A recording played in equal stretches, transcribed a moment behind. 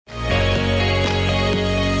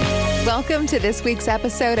Welcome to this week's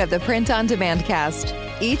episode of the Print on Demand Cast.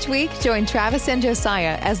 Each week, join Travis and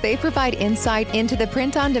Josiah as they provide insight into the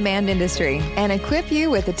print on demand industry and equip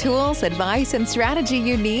you with the tools, advice, and strategy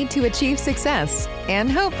you need to achieve success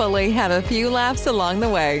and hopefully have a few laughs along the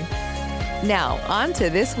way. Now, on to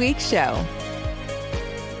this week's show.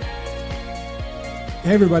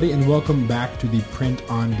 Hey everybody, and welcome back to the Print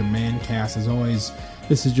on Demand Cast. As always,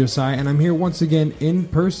 this is Josiah, and I'm here once again in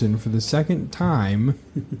person for the second time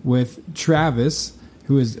with Travis,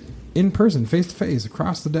 who is in person, face-to-face,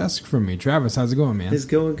 across the desk from me. Travis, how's it going, man? It's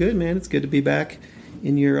going good, man. It's good to be back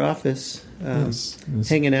in your office,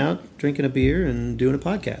 hanging out, drinking a beer, and doing a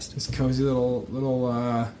podcast. This cozy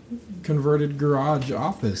little converted garage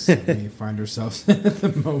office that we find ourselves in at the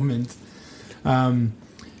moment.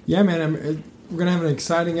 Yeah, man, we're going to have an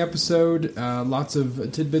exciting episode, lots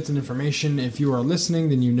of tidbits and information. If you are listening,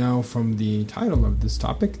 then you know from the title of this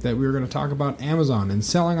topic that we're going to talk about Amazon and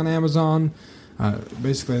selling on Amazon.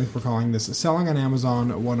 Basically, I think we're calling this Selling on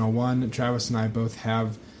Amazon 101. Travis and I both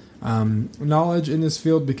have knowledge in this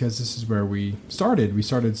field because this is where we started. We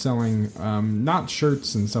started selling not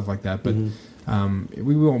shirts and stuff like that, but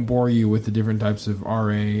we won't bore you with the different types of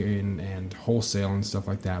RA and wholesale and stuff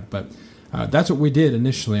like that, but that's what we did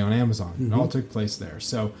initially on Amazon. It all took place there.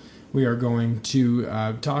 So we are going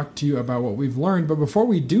to talk to you about what we've learned. But before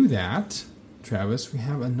we do that, Travis, we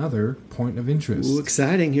have another point of interest. Ooh,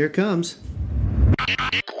 exciting. Here it comes.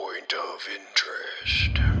 Point of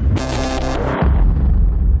interest.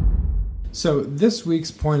 So this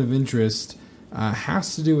week's point of interest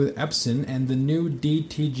has to do with Epson and the new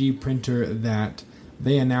DTG printer that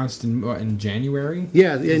they announced in January.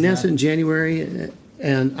 Yeah, they announced it in January.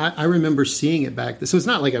 And I remember seeing it back. So it's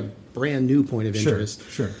not like a brand new point of interest.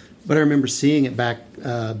 Sure. But I remember seeing it back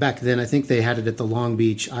then. I think they had it at the Long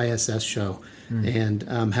Beach ISS show and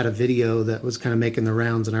had a video that was kind of making the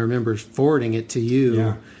rounds. And I remember forwarding it to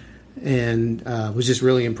you and was just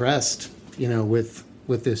really impressed,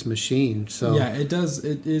 with this machine. So yeah, it does.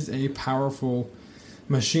 It is a powerful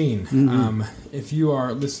machine. If you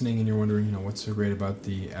are listening and you're wondering, what's so great about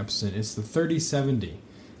the Epson, it's the 3070.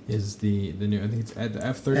 Is the new? I think it's at the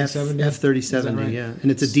F3070. F3070, right? Yeah,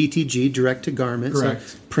 and it's a DTG, direct to garment. Correct.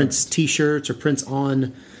 So prints T-shirts or prints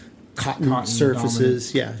on cotton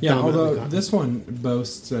surfaces. Dominant. Yeah. Although this one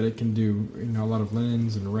boasts that it can do a lot of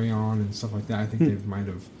linens and rayon and stuff like that. I think they might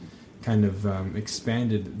have kind of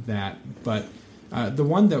expanded that. But the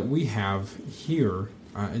one that we have here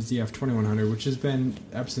is the F2100, which has been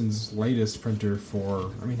Epson's latest printer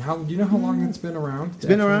for, do you know how long it's been around? It's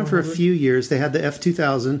been around for a few years. They had the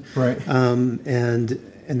F2000. Right.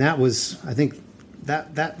 And that was, I think,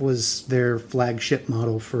 that was their flagship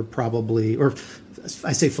model for probably, or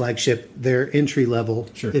I say flagship, their entry level.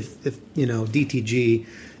 Sure. If DTG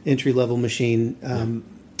entry level machine.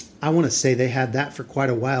 I want to say they had that for quite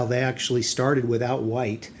a while. They actually started without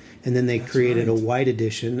white. And then they created a white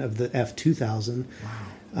edition of the F2000.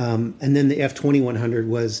 Wow. And then the F2100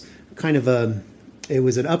 was kind of it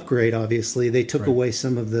was an upgrade, obviously. They took away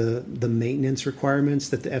some of the maintenance requirements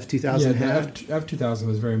that the F2000 had. The F2000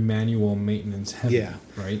 was very manual maintenance heavy,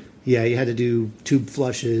 right? Yeah, you had to do tube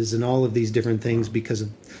flushes and all of these different things because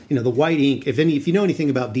of, the white ink. If you know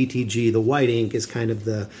anything about DTG, the white ink is kind of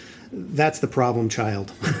that's the problem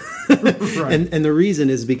child. Right. And the reason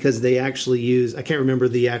is because they actually use, I can't remember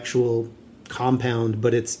the actual compound,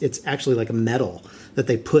 but it's actually like a metal that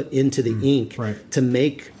they put into the ink to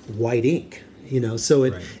make white ink. So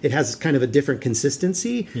it has kind of a different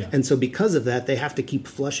consistency. Yeah. And so because of that, they have to keep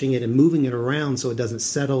flushing it and moving it around so it doesn't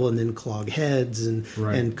settle and then clog heads and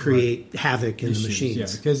create havoc in the machines. Yeah,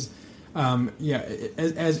 because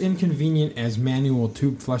as inconvenient as manual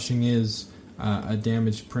tube flushing is, a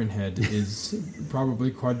damaged print head is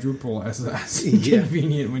probably quadruple as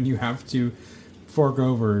inconvenient when you have to fork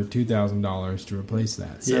over $2,000 to replace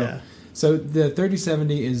that. So the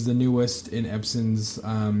 3070 is the newest in Epson's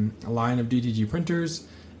line of DTG printers.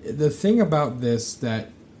 The thing about this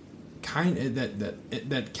that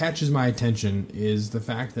catches my attention is the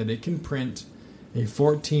fact that it can print a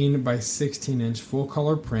 14 by 16 inch full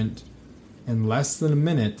color print in less than a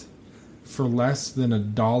minute for less than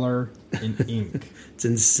 $1 in ink. It's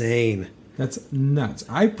insane. That's nuts.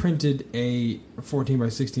 I printed a 14 by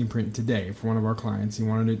 16 print today for one of our clients. He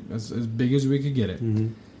wanted it as big as we could get it.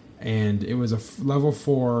 And it was a level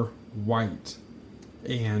 4 white.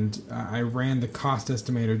 And I ran the cost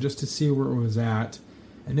estimator just to see where it was at.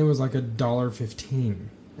 And it was like $1.15.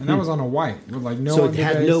 And that was on a white. With like no so it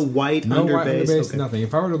had no white underbase? Okay. Nothing.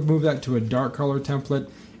 If I were to move that to a dark color template,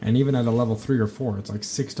 and even at a level 3 or 4, it's like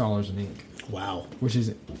 $6 an ink. Wow. Which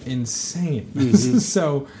is insane.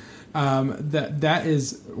 So that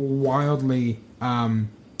is wildly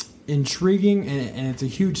intriguing, and it's a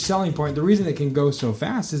huge selling point. The reason it can go so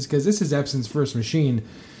fast is because this is Epson's first machine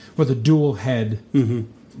with a dual head,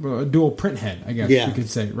 a dual print head, I guess you could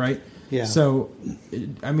say, right? Yeah. So,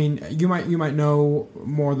 I mean, you might know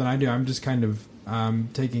more than I do. I'm just kind of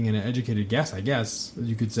taking an educated guess, I guess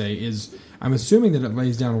you could say. I'm assuming that it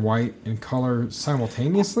lays down white and color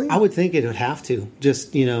simultaneously. I would think it would have to.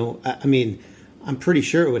 Just, I mean, I'm pretty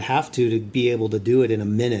sure it would have to be able to do it in a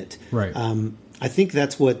minute. Right. I think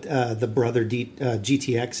that's what the Brother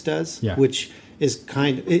GTX does, which is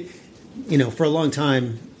kind of, for a long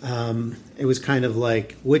time, it was kind of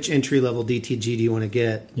like, which entry-level DTG do you want to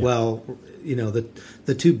get? Yeah. Well,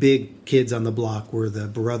 the two big kids on the block were the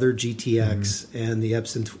Brother GTX and the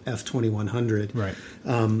Epson F2100. Right.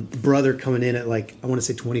 Brother coming in at like, I want to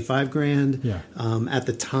say $25,000. Yeah. At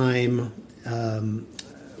the time,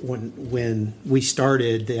 when we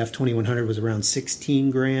started, the F2100 was around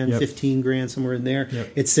 $16,000, $15,000, somewhere in there.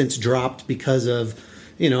 Yep. It's since dropped because of,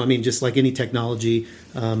 just like any technology,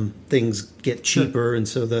 things get cheaper, and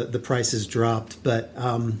so the prices dropped. But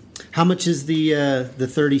how much is the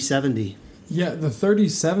 3070? Yeah, the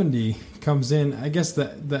 3070 comes in. I guess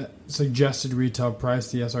the suggested retail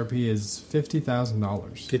price, the SRP, is $50,000.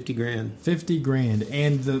 $50,000. $50,000,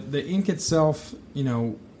 and the ink itself,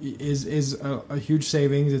 is a huge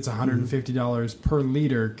savings. It's $150 per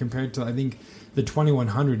liter compared to, I think, the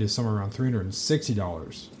 2100 is somewhere around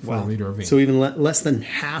 $360 for a liter of ink. So even less than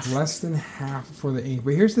half. Less than half for the ink.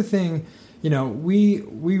 But here's the thing, we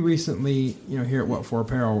recently, here at What For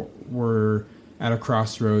Apparel, were at a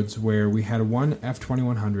crossroads where we had one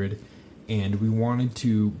F2100 and we wanted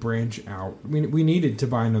to branch out. We needed to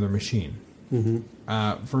buy another machine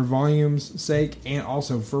for volume's sake and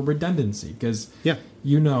also for redundancy, because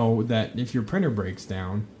that if your printer breaks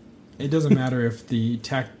down, it doesn't matter if the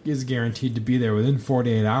tech is guaranteed to be there within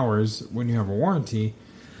 48 hours when you have a warranty.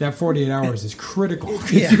 That 48 hours is critical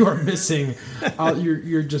because you are missing.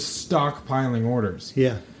 You're just stockpiling orders.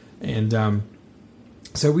 Yeah, and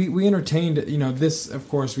so we entertained. This, of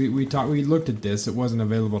course, we looked at this. It wasn't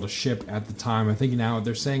available to ship at the time. I think now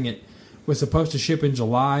they're saying it was supposed to ship in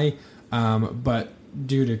July, but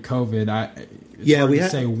due to COVID, it's hard to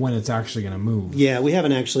say when it's actually going to move. Yeah, we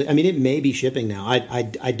haven't actually. I mean, it may be shipping now.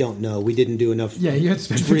 I don't know. We didn't do enough. Yeah, you had to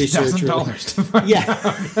spend $50,000 to find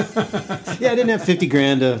out. Yeah, I didn't have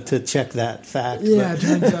 $50,000 to check that fact. Yeah, it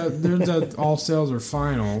turns out all sales are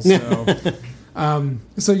final.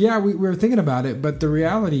 So, we were thinking about it, but the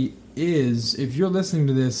reality is, if you're listening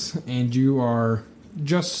to this and you are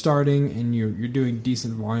just starting and you're doing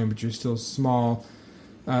decent volume, but you're still small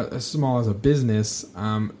as a business,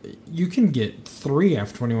 you can get 3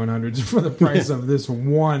 F2100s for the price of this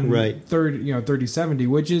one 3070,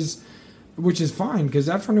 which is fine, because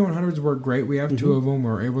F2100s work great. We have 2 of them.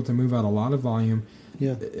 We're able to move out a lot of volume.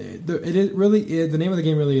 Yeah, it really is, the name of the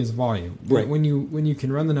game really is volume. Right. When you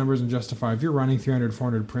can run the numbers and justify, if you're running 300,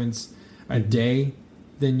 400 prints a day,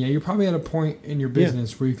 then you're probably at a point in your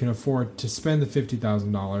business where you can afford to spend the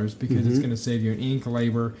 $50,000 because it's going to save you in ink,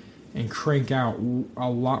 labor, and crank out a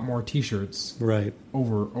lot more T-shirts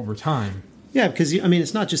over time. Yeah, because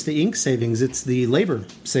it's not just the ink savings; it's the labor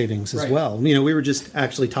savings as well. We were just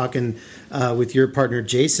actually talking with your partner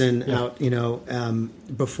Jason out,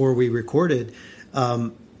 before we recorded.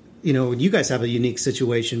 You guys have a unique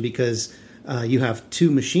situation because you have 2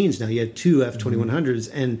 machines now. You have 2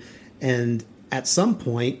 F2100s, and at some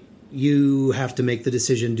point you have to make the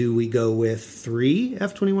decision: do we go with 3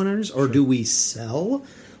 F2100s, or do we sell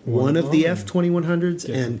one of the F2100s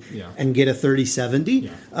and get a 3070,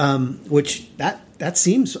 which that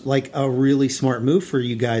seems like a really smart move for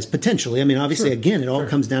you guys potentially. I mean, obviously, again, it all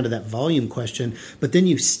comes down to that volume question, but then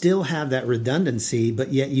you still have that redundancy,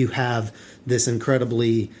 but yet you have this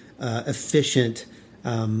incredibly efficient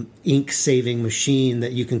ink saving machine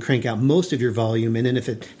that you can crank out most of your volume, and then if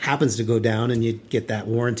it happens to go down and you get that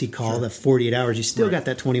warranty call, that 48 hours, you still got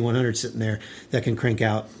that 2100 sitting there that can crank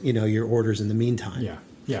out your orders in the meantime.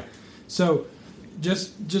 Yeah. So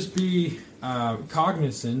just be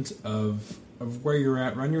cognizant of where you're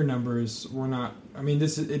at. Run your numbers.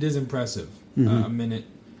 It is impressive.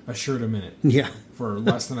 A shirt a minute. Yeah. For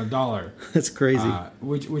less than $1. That's crazy.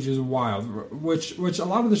 Which is wild. Which a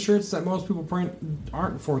lot of the shirts that most people print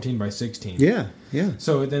aren't 14 by 16. Yeah.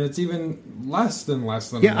 So then it's even less than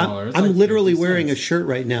 $1. I'm literally wearing a shirt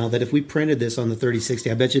right now that if we printed this on the 3060,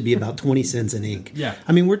 I bet you it'd be about 20 cents in ink. Yeah.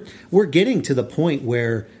 I mean, we're getting to the point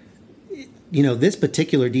where this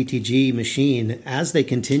particular DTG machine, as they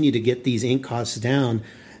continue to get these ink costs down,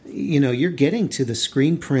 you're getting to the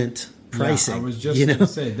screen print pricing. Yeah, I was just going to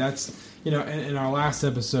say, that's in our last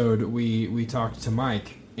episode, we talked to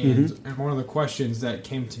Mike, and one of the questions that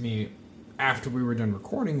came to me after we were done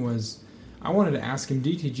recording was, I wanted to ask him,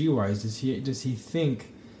 DTG wise, does he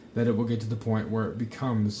think that it will get to the point where it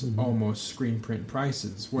becomes almost screen print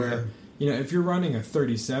prices, where if you're running a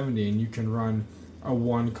 3070 and you can run a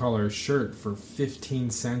one color shirt for 15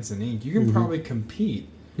 cents an ink, you can probably compete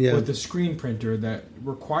with the screen printer that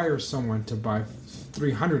requires someone to buy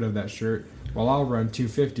 300 of that shirt, while I'll run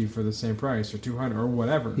 250 for the same price, or 200 or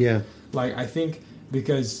whatever. Yeah, like I think.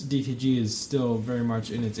 Because DTG is still very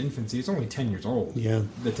much in its infancy. It's only 10 years old. Yeah.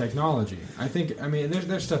 The technology. I mean,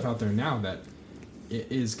 there's stuff out there now that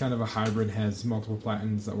is kind of a hybrid, has multiple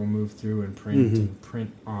platens that will move through and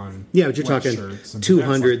print on. Yeah, but you're talking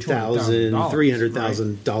 $200,000,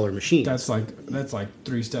 $300,000 machines. That's like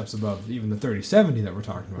 3 steps above even the 3070 that we're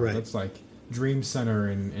talking about. Right. That's like Dream Center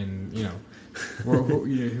and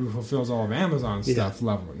who fulfills all of Amazon stuff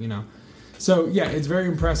level, So, yeah, it's very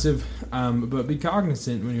impressive, but be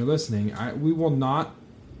cognizant when you're listening. We will not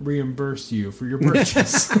reimburse you for your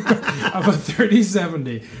purchase of a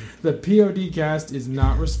 3070. The PODcast is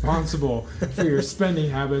not responsible for your spending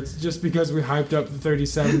habits just because we hyped up the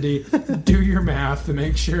 3070. Do your math to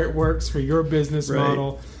make sure it works for your business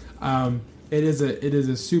model. It is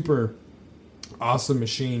a super awesome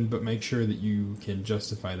machine, but make sure that you can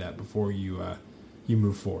justify that before you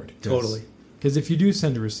move forward. Totally. Because if you do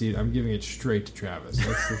send a receipt, I'm giving it straight to Travis.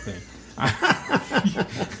 That's the thing.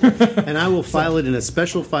 And I will file it in a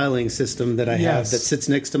special filing system that I have that sits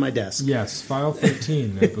next to my desk. Yes, File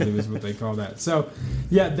 13, I believe is what they call that. So,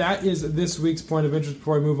 yeah, that is this week's point of interest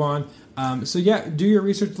before we move on. Do your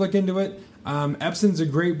research, look into it. Epson's a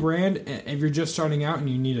great brand. If you're just starting out and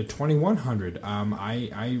you need a 2100,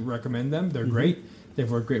 I recommend them. They're great.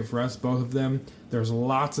 They've worked great for us, both of them. There's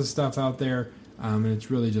lots of stuff out there. And it's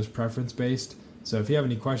really just preference-based. So if you have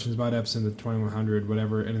any questions about Epson, the 2100,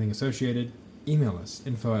 whatever, anything associated, email us,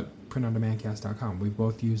 info@printondemandcast.com. We've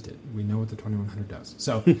both used it. We know what the 2100 does.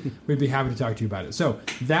 So we'd be happy to talk to you about it. So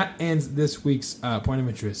that ends this week's point of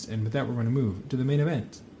interest. And with that, we're going to move to the main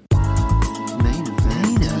event.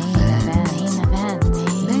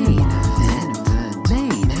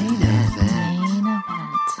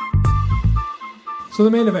 So the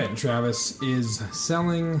main event, Travis, is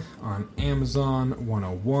selling on Amazon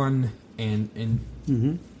 101, and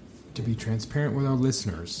to be transparent with our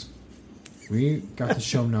listeners, we got the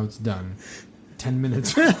show notes done 10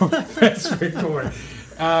 minutes before we press record.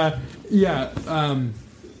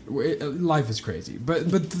 Life is crazy, but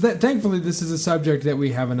thankfully this is a subject that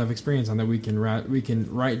we have enough experience on that we can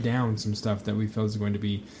write down some stuff that we feel is going to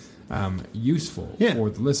be useful for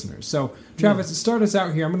the listeners. So, Travis, start us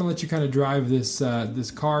out here. I'm going to let you kind of drive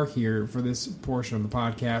this car here for this portion of the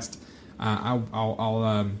podcast.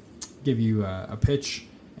 I'll give you a pitch,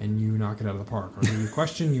 and you knock it out of the park. I'll give you a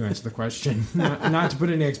question, you answer the question. Not to put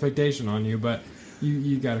any expectation on you, but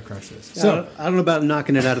you got to crush this. So I don't know about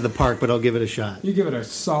knocking it out of the park, but I'll give it a shot. You give it a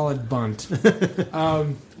solid bunt.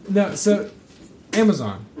 So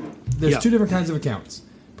Amazon, there's 2 different kinds of accounts: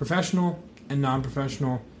 professional and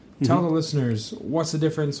non-professional. Tell the listeners, what's the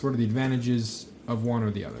difference? What are the advantages of one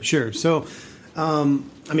or the other? Sure. So,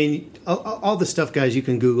 all the stuff, guys, you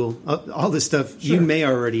can Google. All the stuff you may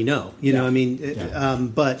already know.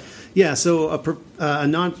 So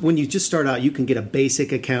when you just start out, you can get a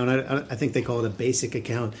basic account. I think they call it a basic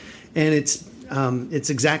account. And it's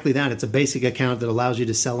exactly that. It's a basic account that allows you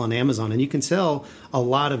to sell on Amazon. And you can sell a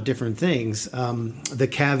lot of different things. The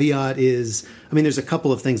caveat is, there's a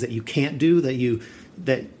couple of things that you can't do that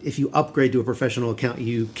if you upgrade to a professional account,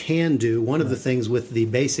 you can do. One of the things with the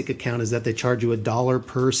basic account is that they charge you $1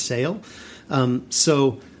 per sale.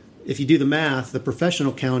 So if you do the math, the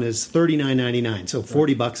professional account is $39.99, so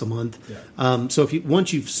 $40 a month. Yeah. So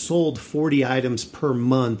once you've sold 40 items per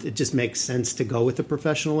month, it just makes sense to go with the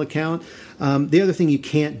professional account. The other thing you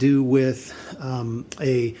can't do with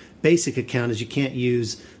a basic account is you can't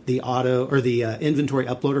use the inventory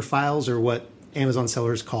uploader files, or what Amazon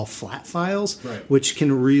sellers call flat files, which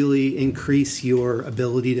can really increase your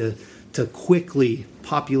ability to quickly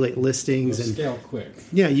populate listings and scale quick.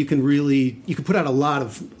 Yeah, you can put out a lot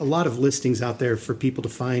of listings out there for people to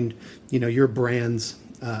find, your brand's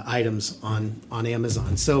items on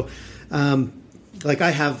Amazon. So, I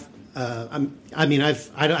have,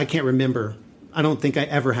 I can't remember. I don't think I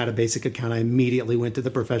ever had a basic account. I immediately went to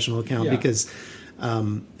the professional account because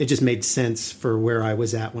it just made sense for where I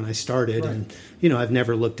was at when I started, and I've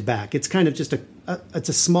never looked back. It's kind of just it's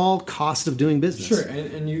a small cost of doing business. Sure,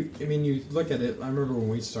 and you look at it. I remember when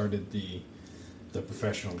we started the the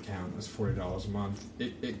professional account is $40 a month.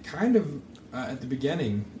 It kind of at the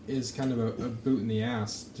beginning is kind of a boot in the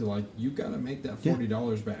ass to like you got to make that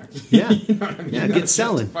 $40 back. Yeah, you know what I mean? Yeah, you get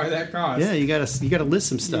selling. By that cost. Yeah, you gotta list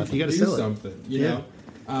some stuff. You gotta sell something. it. You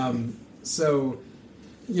know. So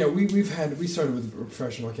yeah, we started with a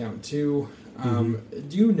professional account too. Do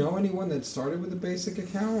you know anyone that started with a basic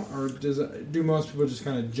account, or do most people just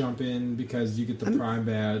kind of jump in because you get the Prime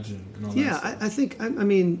badge and all that? Yeah, I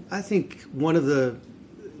think one of the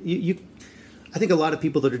I think a lot of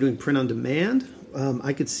people that are doing print on demand,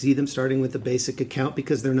 I could see them starting with the basic account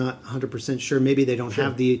because they're not 100% sure. Maybe they don't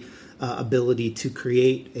have the ability to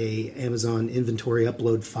create a Amazon inventory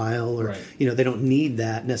upload file, or they don't need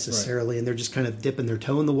that necessarily, and they're just kind of dipping their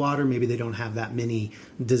toe in the water. Maybe they don't have that many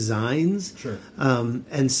designs,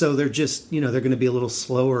 and so they're just they're going to be a little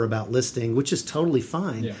slower about listing, which is totally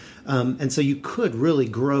fine. Yeah. And so you could really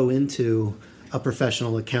grow into a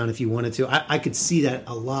professional account if you wanted to. I could see that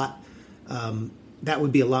a lot. That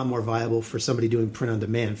would be a lot more viable for somebody doing print on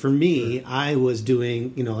demand. For me, I was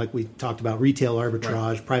doing, like we talked about, retail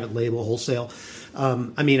arbitrage, private label, wholesale.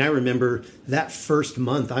 I remember that first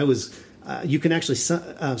month I was, you can actually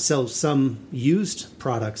sell some used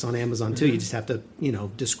products on Amazon too. You just have to,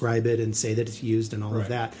 describe it and say that it's used and all of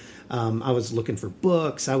that. I was looking for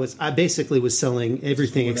books. I basically was selling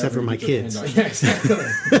everything except for my kids. Yeah, exactly.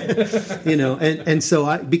 And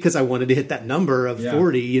so because I wanted to hit that number of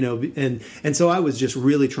 40, and so I was just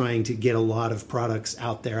really trying to get a lot of products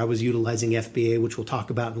out there. I was utilizing FBA, which we'll talk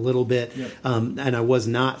about in a little bit. Yep. And I was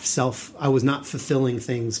not fulfilling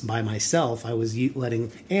things by myself. I was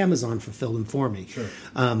letting Amazon fulfill them for me. Sure.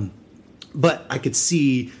 But I could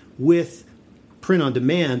see with print on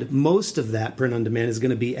demand, most of that print on demand is going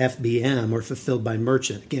to be FBM or fulfilled by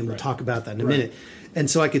merchant. Again, we'll talk about that in a minute. And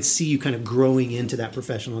so I could see you kind of growing into that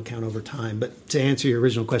professional account over time. But to answer your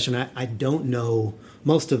original question, I don't know.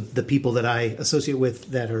 Most of the people that I associate with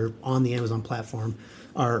that are on the Amazon platform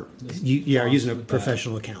are using a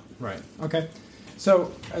professional account. Right. Okay.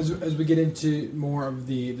 So as we get into more of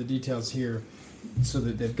the details here, so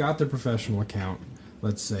that they've got their professional account,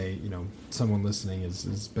 let's say, someone listening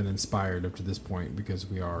has been inspired up to this point because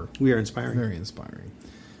we are inspiring. Very inspiring.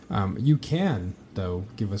 You can, though,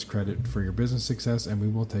 give us credit for your business success, and we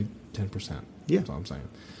will take 10%. Yeah. That's all I'm saying.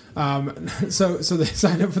 So they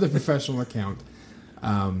sign up for the professional account.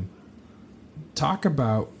 Talk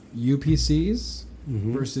about UPCs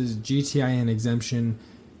versus GTIN exemption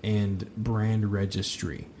and brand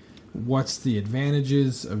registry. What's the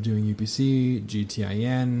advantages of doing UPC,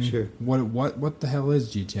 GTIN? Sure. What the hell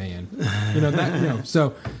is GTIN?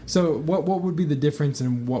 So what would be the difference,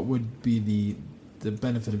 and what would be the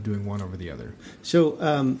benefit of doing one over the other? So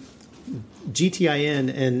GTIN,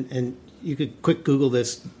 and you could quick Google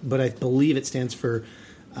this, but I believe it stands for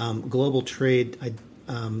Global Trade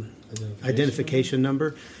Identification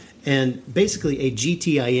Number. And basically a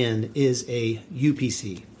GTIN is a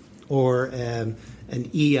UPC or an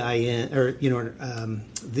EIN, or on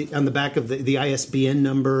the back of the ISBN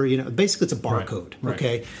number. Basically it's a barcode. Right.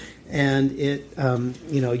 Okay, and it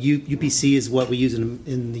UPC is what we use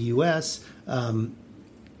in the U.S.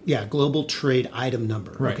 Global Trade Item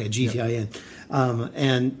Number. Right. Okay, GTIN,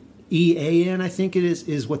 and EAN I think it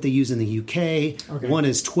is what they use in the UK. Okay. One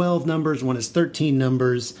is 12 numbers, one is 13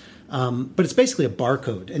 numbers. But it's basically a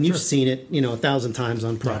barcode, and you've seen it, 1,000 times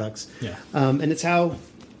on products. Yeah. And it's how,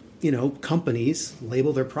 companies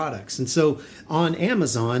label their products. And so on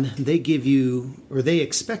Amazon, they give you, or they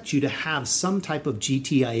expect you to have some type of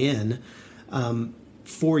GTIN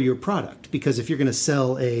for your product, because if you're going to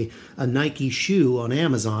sell a Nike shoe on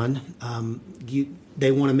Amazon,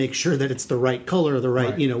 they want to make sure that it's the right color, the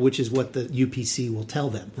right, which is what the UPC will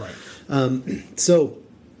tell them. Right. So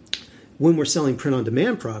when we're selling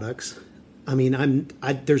print-on-demand products,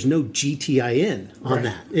 there's no GTIN on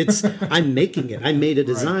that. It's I'm making it. I made a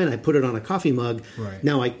design. I put it on a coffee mug. Right.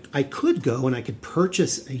 Now I could go and I could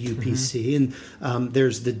purchase a UPC, and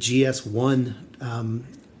there's the GS1. I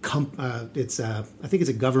think it's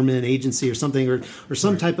a government agency or something, or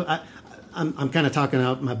some type of. I'm kind of talking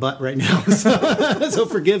out my butt right now, so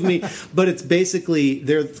forgive me. But it's basically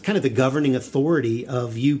they're kind of the governing authority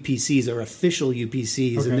of UPCs or official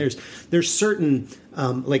UPCs, and there's certain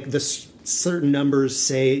certain numbers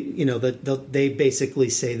say that they basically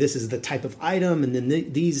say this is the type of item, and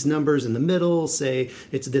then these numbers in the middle say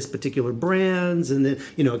it's this particular brands, and then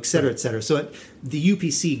et cetera, et cetera. So the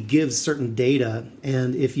UPC gives certain data,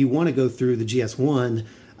 and if you want to go through the GS1,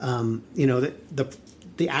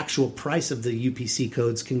 the actual price of the UPC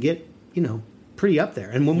codes can get, pretty up there.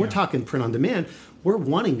 And when we're talking print on demand, we're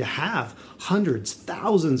wanting to have hundreds,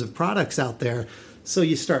 thousands of products out there So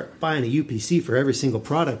you start buying a UPC for every single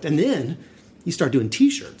product, and then you start doing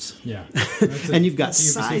T-shirts. Yeah. And you've got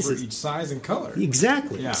that's a UPC sizes. for each size and color.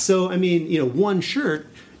 Exactly. Yeah. So, I mean, one shirt,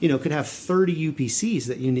 could have 30 UPCs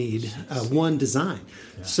that you need, one design.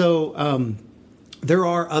 Yeah. So there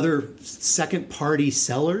are other second-party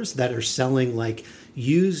sellers that are selling, like,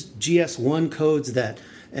 used GS1 codes that,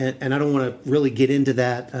 and I don't want to really get into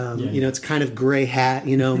that. It's kind of gray hat,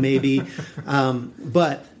 maybe.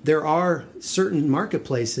 But there are certain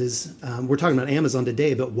marketplaces, we're talking about Amazon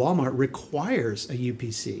today, but Walmart requires a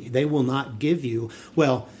UPC. They will not give you,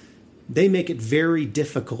 they make it very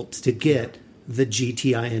difficult to get the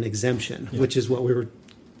GTIN exemption, which is what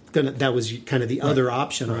that was kind of the other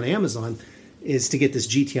option on Amazon, is to get this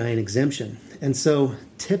GTIN exemption. And so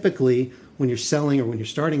typically when you're selling or when you're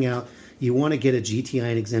starting out, you want to get a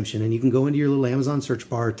GTIN exemption, and you can go into your little Amazon search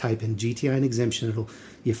bar, type in GTIN exemption.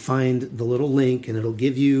 You find the little link, and it'll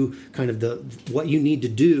give you kind of what you need to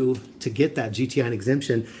do to get that GTIN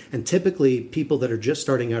exemption. And typically, people that are just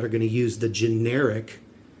starting out are going to use the generic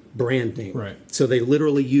brand name. Right. So they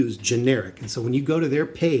literally use generic. And so when you go to their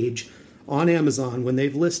page on Amazon, when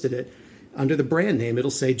they've listed it, under the brand name,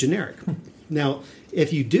 it'll say generic. Now,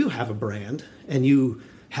 if you do have a brand and you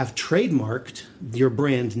have trademarked your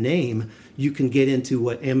brand name, you can get into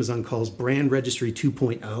what Amazon calls Brand Registry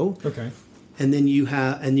 2.0. Okay. And then you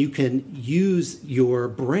can use your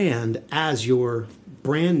brand as your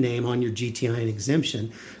brand name on your GTIN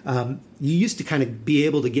exemption. You used to kind of be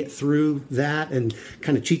able to get through that and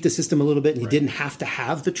kind of cheat the system a little bit, and you didn't have to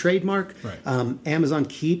have the trademark. Right. Amazon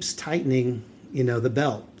keeps tightening, the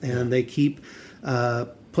belt, and they keep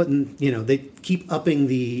they keep upping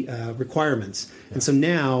the requirements. Yeah. And so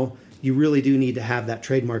now you really do need to have that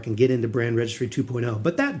trademark and get into Brand Registry 2.0.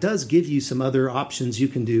 But that does give you some other options. You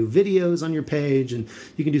can do videos on your page, and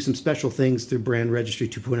you can do some special things through Brand Registry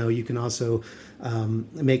 2.0. You can also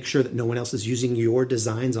make sure that no one else is using your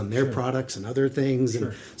designs on their products and other things.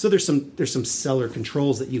 And so there's some seller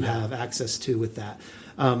controls that you have access to with that.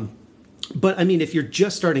 But I mean, if you're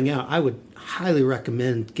just starting out, I would highly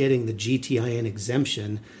recommend getting the GTIN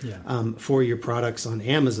exemption for your products on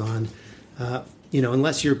Amazon.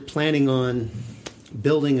 Unless you're planning on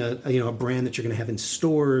building a brand that you're going to have in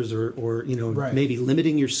stores or maybe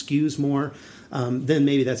limiting your SKUs more, then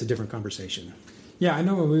maybe that's a different conversation. Yeah, I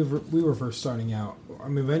know when we were first starting out. I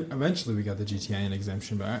mean, eventually we got the GTIN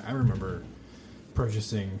exemption, but I remember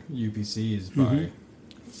purchasing UPCs by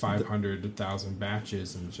 500,000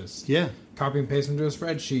 batches and just copy and paste them to a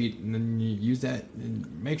spreadsheet, and then you use that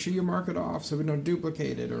and make sure you mark it off so we don't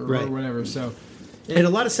duplicate it or whatever. So, and a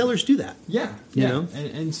lot of sellers do that. Yeah, you know,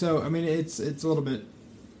 and so I mean, it's a little bit.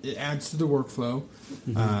 It adds to the workflow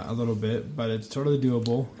a little bit, but it's totally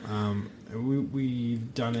doable.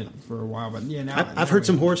 We've done it for a while, but now I've heard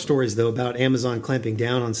some horror stories though about Amazon clamping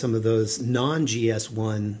down on some of those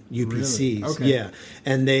non-GS1 UPCs. Really? Okay. Yeah,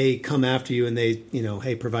 and they come after you and they,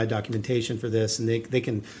 hey, provide documentation for this, and they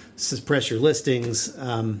can suppress your listings,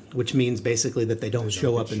 which means basically that they don't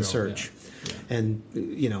show up in search, and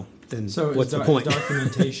then so what's the point? Is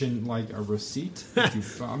documentation like a receipt?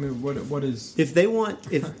 I mean, what is? If they want,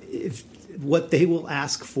 if what they will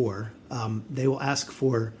ask for, they will ask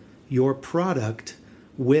for your product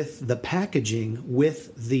with the packaging,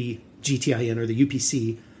 with the GTIN or the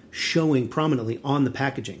UPC showing prominently on the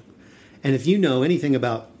packaging. And if you know anything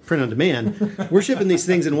about print on demand, we're shipping these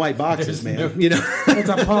things in white boxes, man. It's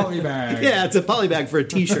a poly bag. Yeah, it's a poly bag for a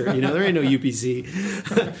T-shirt. There ain't no UPC.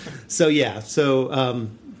 So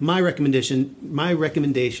my recommendation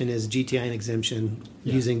is GTIN exemption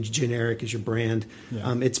using generic as your brand.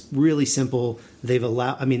 Yeah. It's really simple.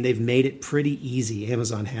 They've made it pretty easy.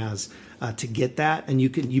 Amazon has to get that, and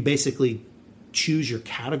you basically choose your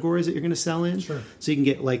categories that you're going to sell in. Sure. So you can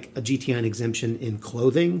get like a GTIN exemption in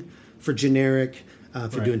clothing for generic.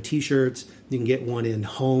 If you're doing T-shirts, you can get one in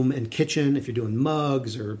home and kitchen. If you're doing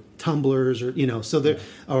mugs or tumblers, or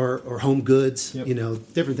or home goods,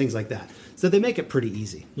 different things like that. So they make it pretty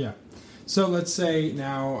easy. Yeah. So let's say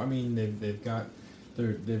now, I mean,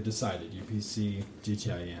 they've decided UPC,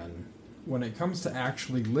 GTIN. When it comes to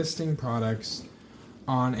actually listing products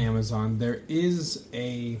on Amazon, there is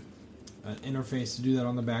an interface to do that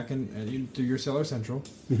on the back end through your Seller Central.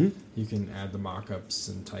 Mm-hmm. You can add the mock-ups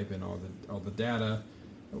and type in all the data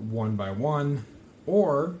one by one,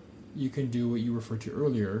 or you can do what you referred to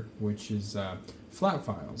earlier, which is flat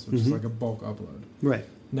files, which is like a bulk upload. Right.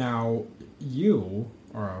 Now, you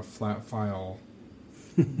are a flat file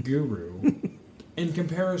guru in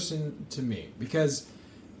comparison to me, because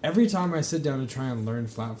every time I sit down to try and learn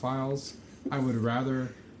flat files, I would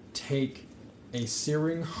rather take a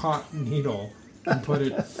searing hot needle and put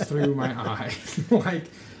it through my eye. Like,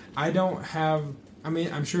 I don't have. I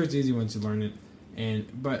mean, I'm sure it's easy once you learn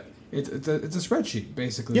it, but it's a spreadsheet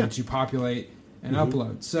basically that you populate and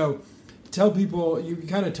upload. So, tell people, you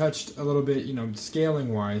kind of touched a little bit.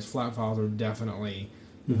 Scaling wise, flat files are definitely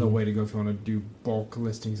the way to go if you want to do bulk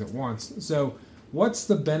listings at once. So, what's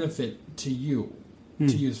the benefit to you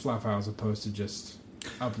to use flat files as opposed to just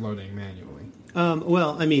uploading manually?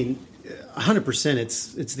 Well, I mean, 100%.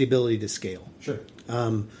 It's the ability to scale. Sure.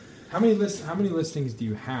 How many listings do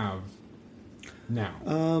you have now?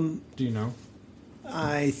 Do you know?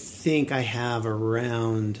 I think I have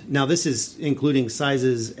around. Now, this is including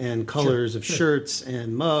sizes and colors of shirts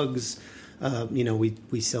and mugs.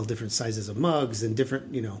 We sell different sizes of mugs and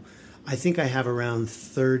different. I think I have around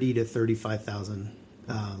 30 to 35,000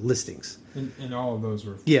 listings. And all of those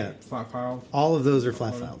were flat file? All of those are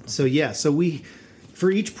flat filed. So for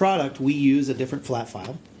each product, we use a different flat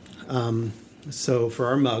file. So for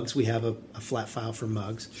our mugs, we have a flat file for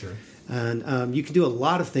mugs. Sure. And you can do a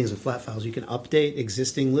lot of things with flat files. You can update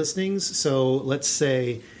existing listings. So let's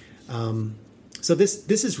say, so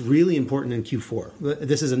this is really important in Q4.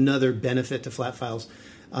 This is another benefit to flat files.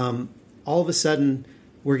 All of a sudden,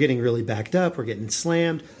 we're getting really backed up. We're getting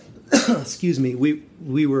slammed. Excuse me.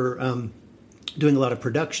 We were doing a lot of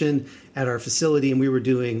production at our facility, and we were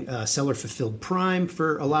doing seller fulfilled prime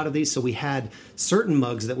for a lot of these. So we had certain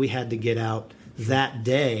mugs that we had to get out that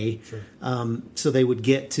day, so they would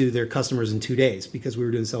get to their customers in 2 days because we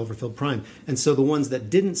were doing seller fulfilled prime. And so the ones that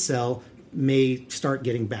didn't sell may start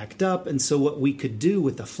getting backed up. And so what we could do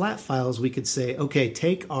with the flat files, we could say, okay,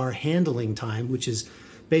 take our handling time, which is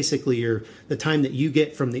basically the time that you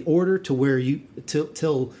get from the order to where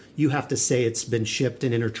till you have to say it's been shipped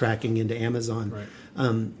and enter tracking into Amazon. Right.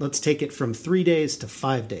 Let's take it from 3 days to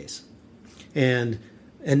 5 days. And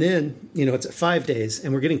then, it's at 5 days,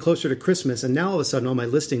 and we're getting closer to Christmas, and now all of a sudden all my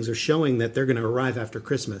listings are showing that they're going to arrive after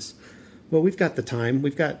Christmas. Well, we've got the time.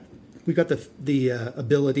 We've got the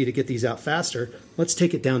ability to get these out faster. Let's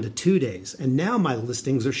take it down to 2 days. And now my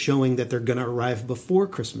listings are showing that they're going to arrive before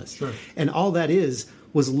Christmas. Sure. And all that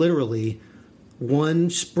was literally one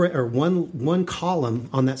column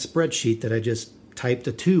on that spreadsheet that I just typed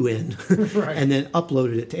a 2 in Right. and then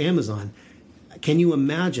uploaded it to Amazon. Can you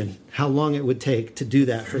imagine how long it would take to do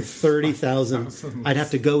that for 30,000? I'd have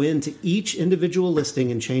to go into each individual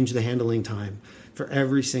listing and change the handling time for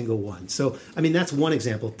every single one. So, I mean, that's one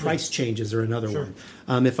example. Price changes are another one.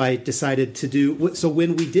 If I decided to do, so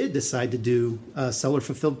when we did decide to do seller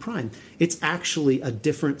fulfilled prime, it's actually a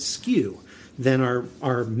different SKU than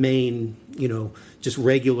our main, just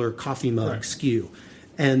regular coffee mug SKU.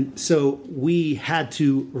 And so we had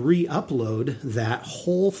to re-upload that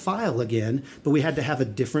whole file again, but we had to have a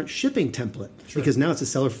different shipping template because now it's a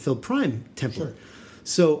seller fulfilled prime template. Sure.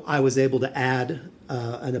 So I was able to add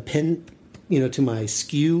an append, to my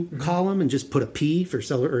SKU column and just put a P for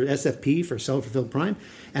seller or SFP for seller fulfilled prime,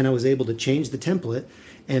 and I was able to change the template,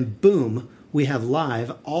 and boom, we have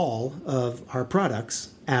live all of our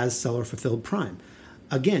products as seller fulfilled prime.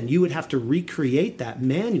 Again, you would have to recreate that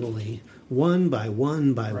manually, one by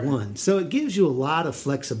one by one. So it gives you a lot of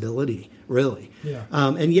flexibility, really. Yeah.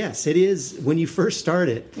 And yes, it is, when you first start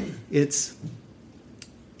it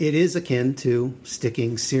is akin to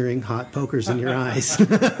sticking searing hot pokers in your eyes.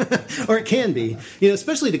 Or it can be,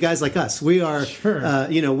 especially to guys like us. We are,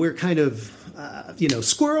 we're kind of,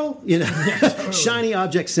 squirrel, shiny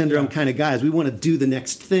object syndrome kind of guys. We want to do the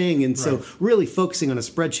next thing. And so really focusing on a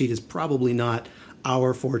spreadsheet is probably not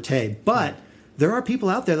our forte. But there are people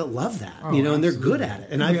out there that love that, and they're good at it.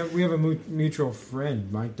 And we have a mutual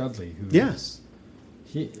friend, Mike Dudley, who that's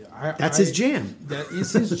his jam. That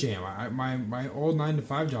is his jam. My old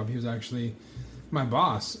 9-to-5 job, he was actually my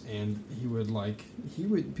boss, and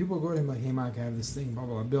people would go to him like, hey Mike, I have this thing, blah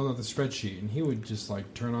blah blah, build out the spreadsheet, and he would just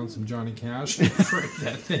turn on some Johnny Cash and break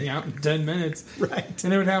that thing out in 10 minutes. Right.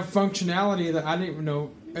 And it would have functionality that I didn't even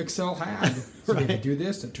know Excel had. So we could do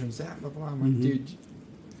this, it turns that, blah blah. I'm like, dude,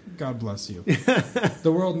 God bless you.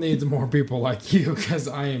 The world needs more people like you, because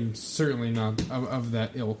I am certainly not of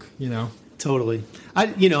that ilk, Totally.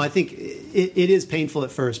 I think it is painful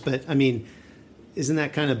at first, but I mean, isn't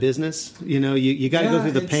that kind of business? You got to go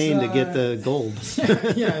through the pain to get the gold.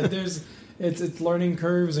 It's learning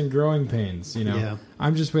curves and growing pains. Yeah.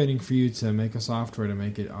 I'm just waiting for you to make a software to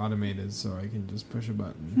make it automated, so I can just push a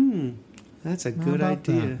button. That's a good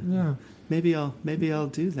idea. That? Yeah. Maybe I'll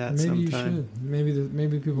do that maybe sometime. You should.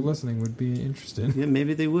 Maybe people listening would be interested. Yeah,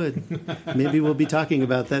 maybe they would. Maybe we'll be talking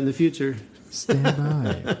about that in the future. Stand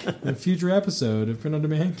by. A future episode of Print on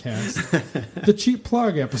Demand Cast. The cheap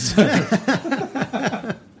plug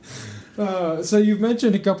episode. So you've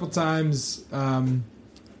mentioned a couple times the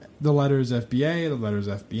letters FBA, the letters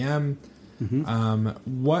FBM.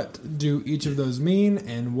 What do each of those mean,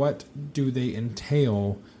 and what do they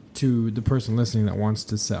entail to the person listening that wants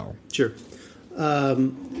to sell? Sure.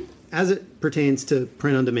 As it pertains to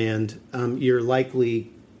print on demand, you're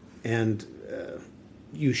likely and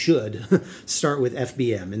you should start with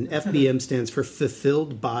FBM. And FBM stands for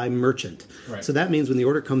Fulfilled by Merchant. Right. So that means when the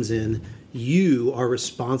order comes in, you are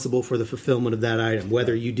responsible for the fulfillment of that item,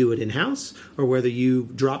 whether you do it in-house or whether you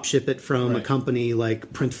drop ship it from a company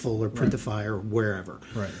like Printful or Printify or wherever.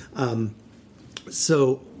 Right.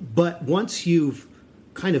 But once you've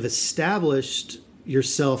kind of established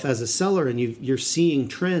yourself as a seller and you're seeing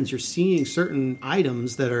trends, you're seeing certain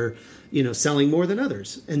items that are, selling more than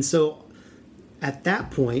others. And so at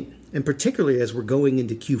that point, and particularly as we're going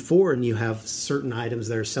into Q4 and you have certain items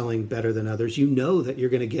that are selling better than others, you know that you're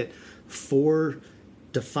going to get 4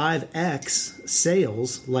 to 5x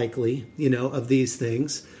sales likely, of these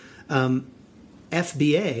things.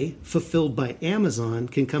 FBA, Fulfilled by Amazon,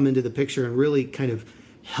 can come into the picture and really kind of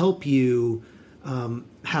help you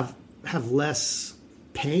have less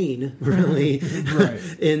pain, really,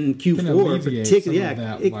 in Q4. Particularly,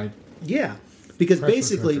 because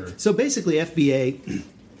basically FBA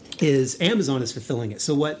is Amazon is fulfilling it.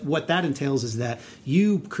 So what that entails is that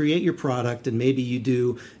you create your product and maybe you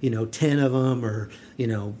do 10 of them or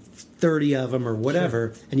 30 of them or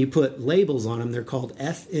whatever, and you put labels on them. They're called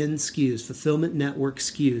FN SKUs, Fulfillment Network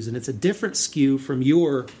SKUs, and it's a different SKU from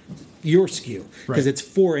your SKU because it's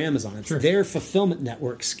for Amazon. It's their Fulfillment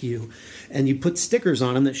Network SKU, and you put stickers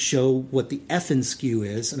on them that show what the FN SKU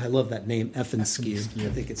is. And I love that name, FN SKU. I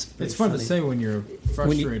think it's fun to say when you're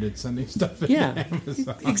frustrated sending stuff into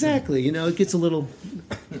Amazon. Exactly. It gets a little.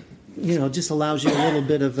 Just allows you a little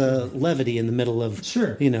bit of levity in the middle of,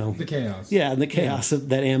 the chaos. Yeah, and the chaos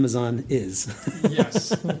that Amazon is.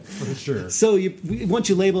 Yes, for sure. So once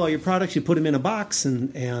you label all your products, you put them in a box,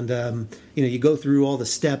 and you go through all the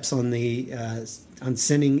steps on on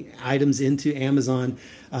sending items into Amazon,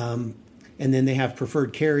 and then they have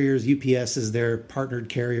preferred carriers. UPS is their partnered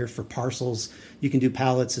carrier for parcels. You can do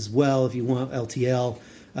pallets as well if you want LTL.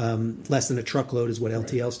 Less than a truckload is what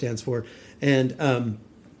LTL stands for, and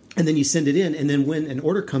then you send it in, and then when an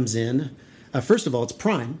order comes in, first of all, it's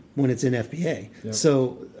Prime when it's in FBA. Yep.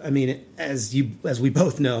 So, as we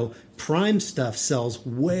both know, Prime stuff sells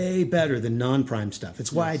way better than non-Prime stuff.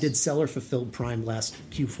 It's why I did seller fulfilled Prime last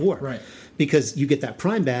Q4. Right. Because you get that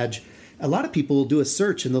Prime badge. A lot of people will do a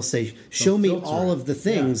search and they'll say, show me all of the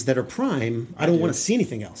things that are Prime. I don't want to see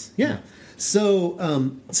anything else. Yeah. So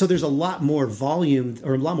there's a lot more volume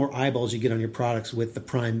or a lot more eyeballs you get on your products with the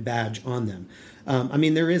Prime badge on them.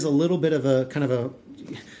 There is a little bit of a kind of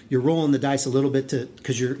you're rolling the dice a little bit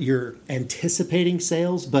because you're anticipating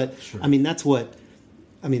sales, but that's what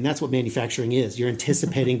manufacturing is. You're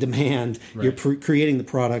anticipating demand. You're creating the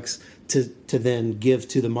products to then give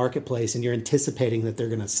to the marketplace, and you're anticipating that they're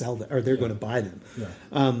going to sell them or they're going to buy them.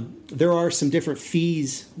 Yeah. There are some different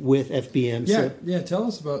fees with FBM. Tell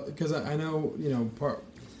us about, because I know part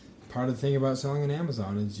of the thing about selling on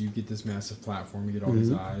Amazon is you get this massive platform, you get all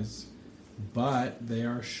these eyes. But they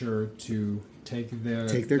are sure to take their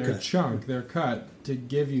chunk, their cut, to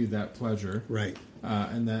give you that pleasure, right?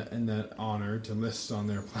 And that honor to list on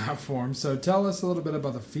their platform. So tell us a little bit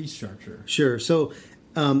about the fee structure. Sure. So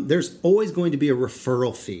there's always going to be a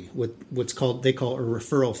referral fee, they call a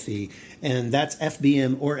referral fee, and that's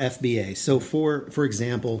FBM or FBA. So for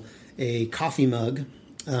example, a coffee mug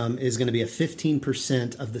is going to be a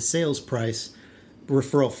 15% of the sales price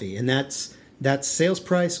referral fee, and that's sales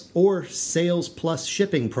price or sales plus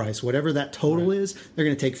shipping price, whatever that total is, they're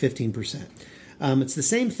going to take 15%. It's the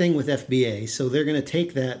same thing with FBA. So they're going to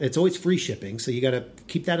take that. It's always free shipping. So you got to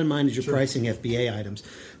keep that in mind as you're pricing FBA items.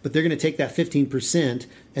 But they're going to take that 15%,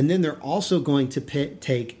 and then they're also going to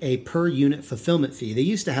take a per unit fulfillment fee. They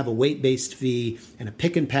used to have a weight-based fee and a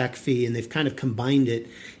pick and pack fee, and they've kind of combined it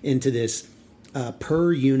into this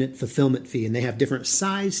per unit fulfillment fee. And they have different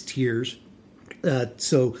size tiers.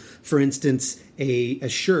 So, for instance, a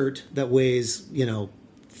shirt that weighs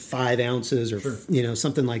 5 ounces or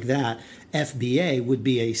something like that, FBA would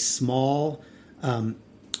be a small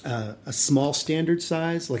standard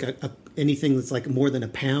size, like anything that's like more than a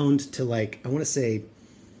pound to like I want to say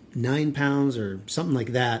 9 pounds or something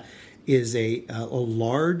like that is a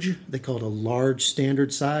large. They call it a large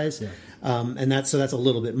standard size, and that's a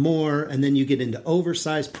little bit more. And then you get into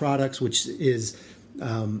oversized products, which is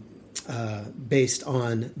based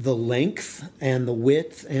on the length and the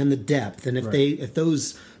width and the depth. And if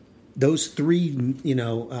those those three,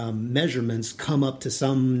 measurements come up to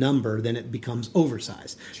some number, then it becomes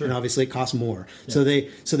oversized, and obviously it costs more. Yeah.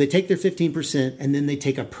 So they take their 15%, and then they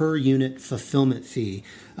take a per unit fulfillment fee,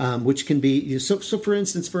 which can be so. For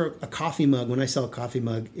instance, for a coffee mug, when I sell a coffee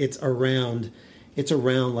mug, it's around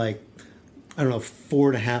like, I don't know,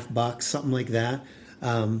 $4.50, something like that.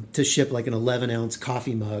 To ship like an 11-ounce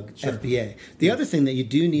coffee mug, FBA. The other thing that you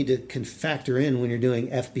do need to factor in when you're doing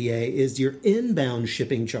FBA is your inbound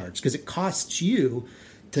shipping charge, because it costs you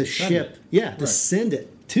to send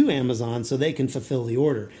it to Amazon so they can fulfill the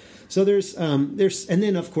order. So there's and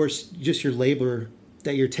then of course just your labor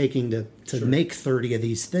that you're taking to make 30 of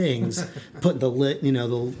these things, put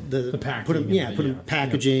the packaging,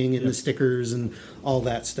 packaging and the stickers and all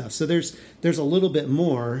that stuff. So there's a little bit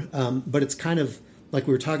more, but it's kind of like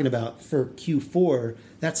we were talking about for Q4,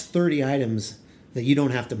 that's 30 items that you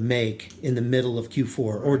don't have to make in the middle of Q4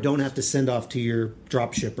 or don't have to send off to your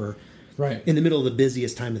drop shipper in the middle of the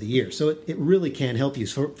busiest time of the year. So it really can help you.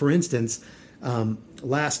 So for instance,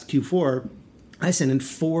 last Q4, I sent in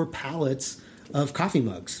 4 pallets of coffee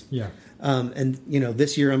mugs. Yeah. And,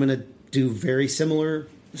 this year I'm going to do very similar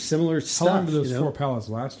stuff. How long did those 4 pallets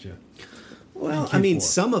last you? Well, I mean,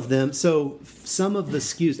 some of them. So some of the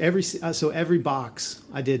SKUs, every box,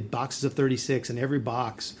 I did boxes of 36, and every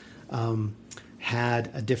box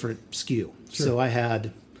had a different SKU. Sure. So I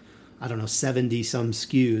had, 70 some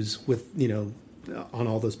SKUs with on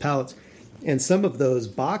all those pallets, and some of those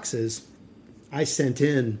boxes, I sent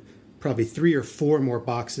in probably 3 or 4 more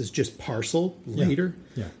boxes just parcel later,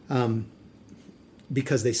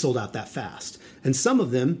 because they sold out that fast, and some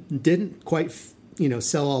of them didn't quite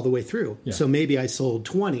sell all the way through. Yeah. So maybe I sold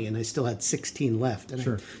 20 and I still had 16 left. And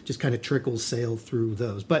I just kind of trickles sale through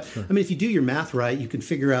those. But I mean, if you do your math right, you can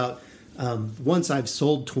figure out once I've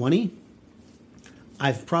sold 20,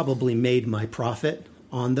 I've probably made my profit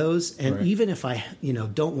on those. And even if I,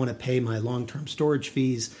 don't want to pay my long-term storage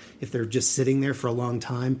fees, if they're just sitting there for a long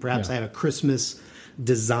time, perhaps I had a Christmas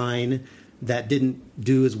design that didn't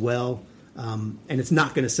do as well. And it's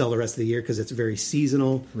not going to sell the rest of the year because it's very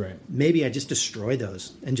seasonal. Right. Maybe I just destroy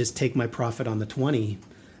those and just take my profit on the 20,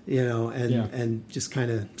 and just kind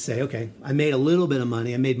of say, okay, I made a little bit of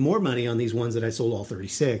money. I made more money on these ones that I sold all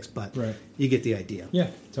 36, but you get the idea. Yeah,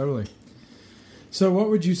 totally. So what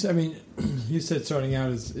would you say? I mean, you said starting out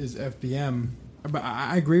is FBM, but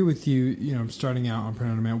I agree with you, starting out on print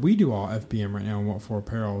on demand. We do all FBM right now on What For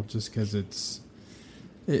Apparel just because it's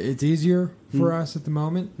easier for us at the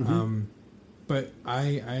moment. Mm-hmm. But I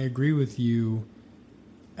agree with you.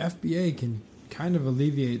 FBA can kind of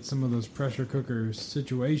alleviate some of those pressure cooker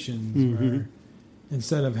situations where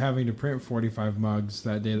instead of having to print 45 mugs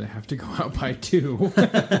that day, they have to go out by 2.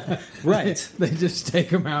 They just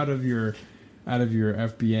take them out of your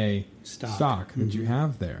FBA stock that you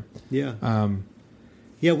have there. Yeah.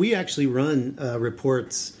 We actually run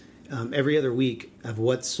reports every other week of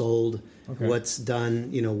what's sold. Okay. What's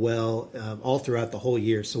done, well, all throughout the whole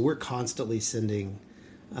year. So we're constantly sending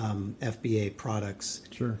FBA products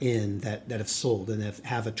in that have sold and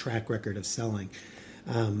have a track record of selling.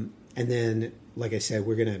 And then, like I said,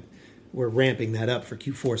 we're ramping that up for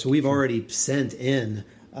Q4. So we've already sent in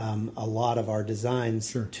a lot of our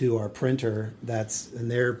designs to our printer. And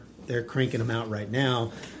they're cranking them out right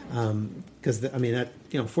now. Because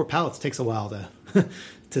 4 pallets takes a while to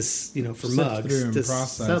for mugs to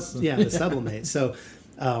process. To sublimate. So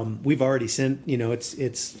we've already sent.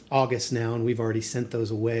 It's August now, and we've already sent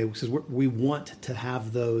those away because we want to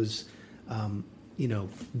have those,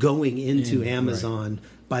 going into Amazon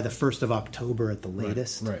by the 1st of October at the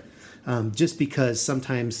latest. Right. Just because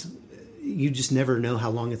sometimes you just never know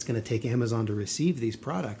how long it's going to take Amazon to receive these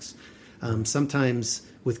products. Sometimes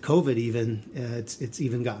with COVID, even it's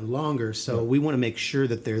even gotten longer. So we want to make sure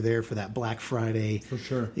that they're there for that Black Friday,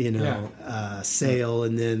 sale,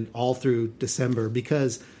 and then all through December.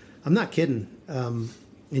 Because I'm not kidding, and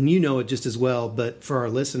it just as well. But for our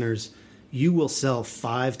listeners, you will sell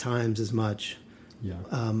 5 times as much. Yeah.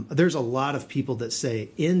 There's a lot of people that say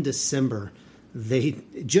in December,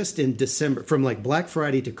 from like Black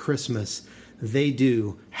Friday to Christmas, they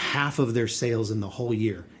do half of their sales in the whole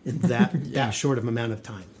year in that short of amount of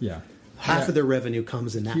time. Yeah. Half of their revenue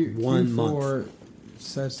comes in that one month. Q4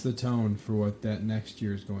 sets the tone for what that next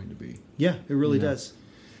year is going to be. Yeah, it really does.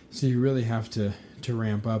 So you really have to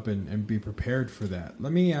ramp up and be prepared for that.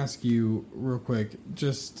 Let me ask you real quick,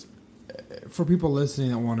 just for people listening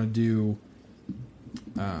that want to do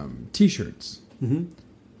T-shirts,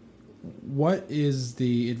 what is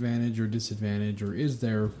the advantage or disadvantage, or is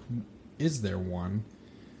there one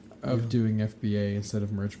of doing FBA instead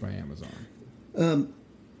of merch by Amazon?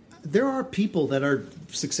 there are people that are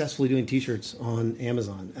successfully doing T-shirts on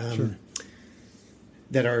Amazon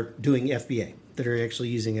that are doing FBA, that are actually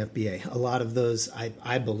using FBA. A lot of those,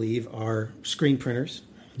 I believe, are screen printers.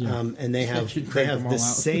 Yeah. And they have the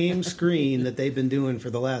same screen that they've been doing for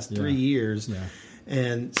the last 3 years. Yeah.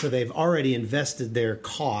 And so they've already invested their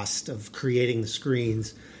cost of creating the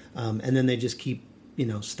screens, and then they just keep,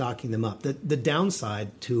 stocking them up. The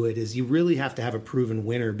downside to it is you really have to have a proven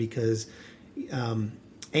winner because,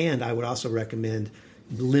 and I would also recommend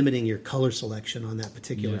limiting your color selection on that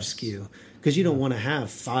particular SKU because you don't want to have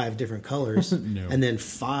 5 different colors and then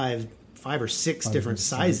five or six different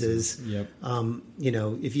sizes. Yep.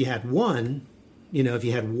 If you had one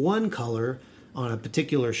color on a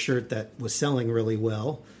particular shirt that was selling really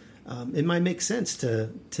well, it might make sense to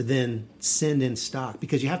then send in stock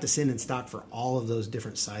because you have to send in stock for all of those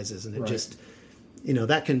different sizes, and it just,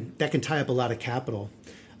 that can tie up a lot of capital,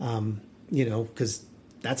 because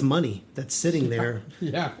that's money that's sitting there.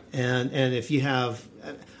 Yeah. And if you have,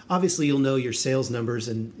 obviously you'll know your sales numbers,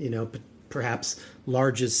 and perhaps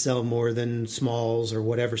larges sell more than smalls or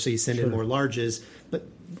whatever, so you send in more larges, but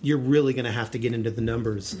you're really going to have to get into the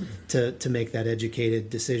numbers to make that educated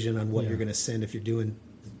decision on what you're going to send if you're doing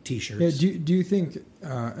T-shirts. Yeah, do you think,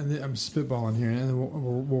 and I'm spitballing here, and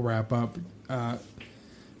then we'll wrap up,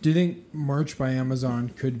 do you think merch by Amazon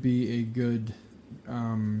could be a good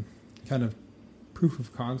kind of proof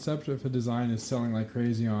of concept if a design is selling like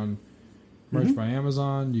crazy on merch by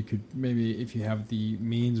Amazon? You could maybe, if you have the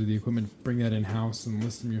means or the equipment, bring that in-house and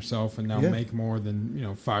list them yourself and now make more than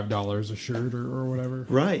 $5 a shirt or whatever.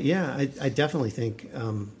 Right, yeah. I definitely think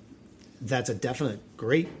that's a definite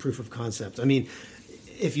great proof of concept. I mean,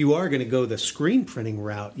 if you are going to go the screen printing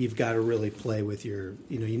route, you've got to really play with your,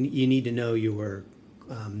 you need to know your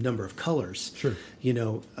number of colors. Sure.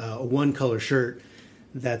 A one-color shirt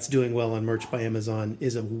that's doing well on merch by Amazon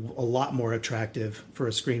is a lot more attractive for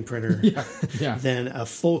a screen printer than a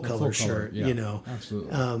full color shirt,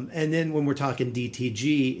 Absolutely. And then when we're talking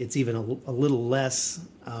DTG, it's even a little less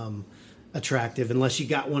attractive unless you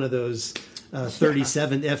got one of those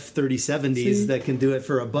 37 F3070s that can do it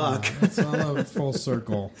for $1. It's all a full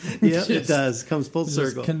circle. Yeah, it does. Comes full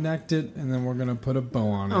circle. Connect it, and then we're going to put a bow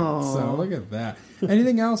on it. Aww. So look at that.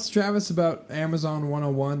 Anything else, Travis, about Amazon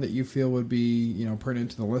 101 that you feel would be,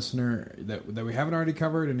 pertinent to the listener that we haven't already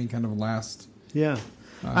covered? Any kind of last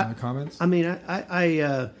comments? I mean,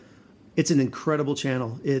 I it's an incredible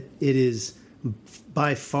channel. It is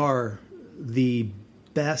by far the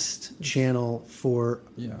best channel for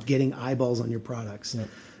getting eyeballs on your products. Yep.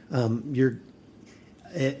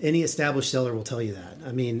 Any established seller will tell you that.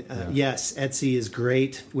 I mean, yes, Etsy is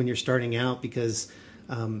great when you're starting out because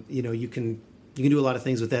you can do a lot of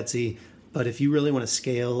things with Etsy. But if you really want to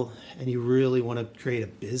scale and you really want to create a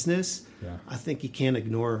business, I think you can't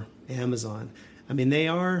ignore Amazon. I mean, they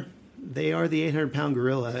are the 800-pound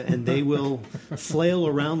gorilla, and they will flail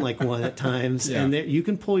around like one at times. Yeah. And you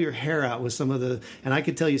can pull your hair out with some of the. And I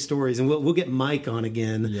could tell you stories, and we'll get Mike on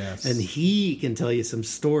again, and he can tell you some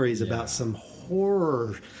stories about some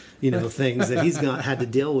horror, things that he's had to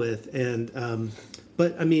deal with. And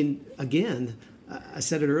but I mean, again, I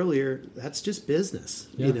said it earlier. That's just business.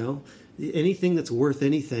 Yeah. Anything that's worth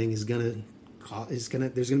anything is gonna. There's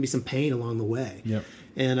going to be some pain along the way. Yep.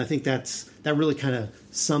 And I think that really kind of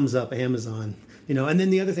sums up Amazon. And then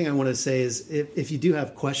the other thing I want to say is if you do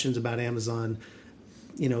have questions about Amazon,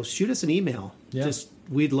 shoot us an email. Yeah.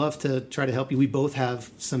 We'd love to try to help you. We both have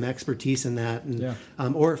some expertise in that. And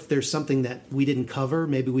or if there's something that we didn't cover,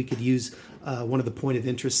 maybe we could use one of the point of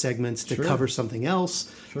interest segments to cover something else.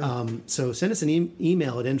 Sure. So send us an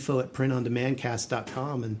email at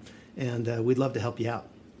info@printondemandcast.com and we'd love to help you out.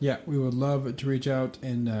 Yeah, we would love to reach out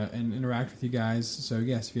and interact with you guys. So,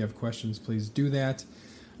 yes, if you have questions, please do that.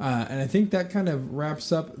 And I think that kind of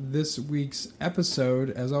wraps up this week's episode.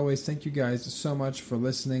 As always, thank you guys so much for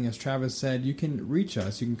listening. As Travis said, you can reach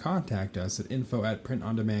us. You can contact us at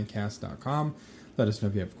info@printondemandcast.com. Let us know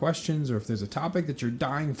if you have questions or if there's a topic that you're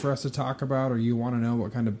dying for us to talk about or you want to know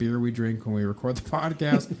what kind of beer we drink when we record the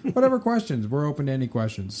podcast. Whatever questions. We're open to any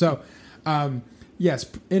questions. So, yes,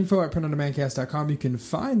 info@printondemandcast.com. You can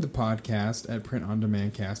find the podcast at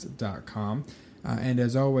printondemandcast.com. And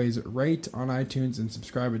as always, rate on iTunes and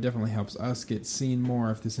subscribe. It definitely helps us get seen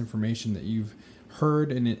more if this information that you've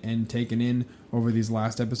heard and taken in over these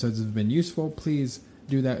last episodes has been useful. Please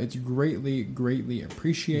do that. It's greatly, greatly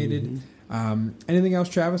appreciated. Anything else,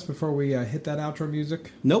 Travis, before we hit that outro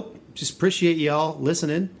music? Nope. Just appreciate y'all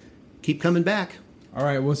listening. Keep coming back. All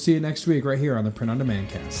right, we'll see you next week right here on the Print on Demand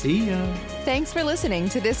Cast. See ya. Thanks for listening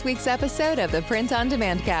to this week's episode of the Print on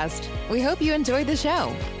Demand Cast. We hope you enjoyed the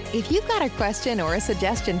show. If you've got a question or a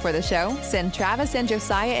suggestion for the show, send Travis and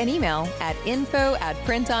Josiah an email at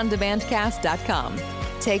info@printondemandcast.com.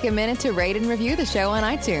 Take a minute to rate and review the show on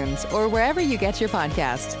iTunes or wherever you get your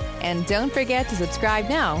podcast. And don't forget to subscribe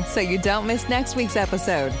now so you don't miss next week's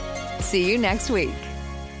episode. See you next week.